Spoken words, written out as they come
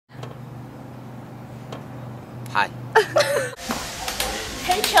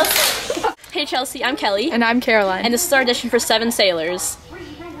Hey Chelsea. Hey Chelsea, I'm Kelly. And I'm Caroline. And this is our audition for 7 Sailors.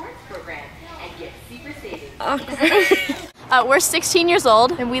 We're 16 years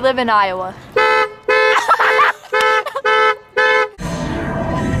old. And we live in Iowa.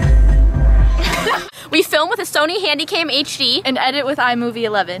 We film with a Sony Handycam HD and edit with iMovie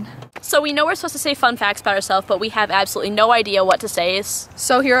 11. So we know we're supposed to say fun facts about ourselves, but we have absolutely no idea what to say.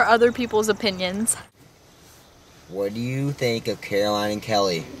 So here are other people's opinions. What do you think of Caroline and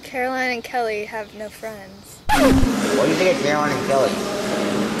Kelly? Caroline and Kelly have no friends. What do you think of Caroline and Kelly?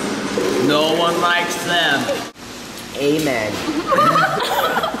 No one likes them. Amen.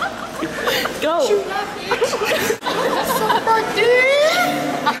 Go.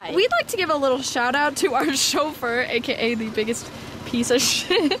 We'd like to give a little shout out to our chauffeur, aka the biggest piece of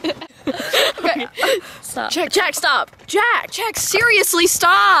shit. Okay. Stop. Jack, stop. Jack, Seriously,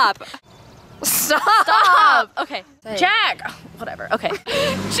 stop! stop. Okay. Jack. Whatever. Okay.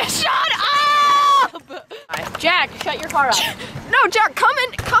 Just shut up! Jack, shut your car up. No, Jack, come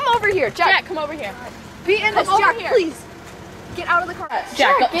over here. Jack, come over here. Be in this, Jack, please. Get out of the car.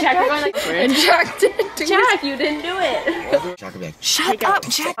 Jack, you're going like and Jack didn't do Jack, you didn't do it. Shut up,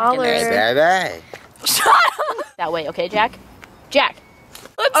 Jack. Bye-bye. Shut up. That way, okay, Jack? Jack.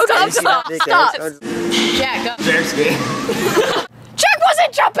 Let's stop. Jack, go. Jack's game. Jack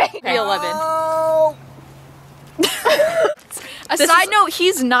wasn't jumping. 311. A side note,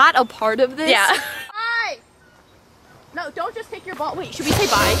 he's not a part of this. Yeah. Bye. No, don't just take your ball. Wait, should we say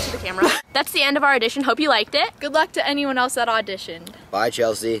bye to the camera? That's the end of our audition. Hope you liked it. Good luck to anyone else that auditioned. Bye,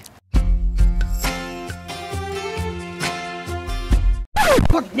 Chelsea.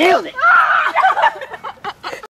 Nailed it.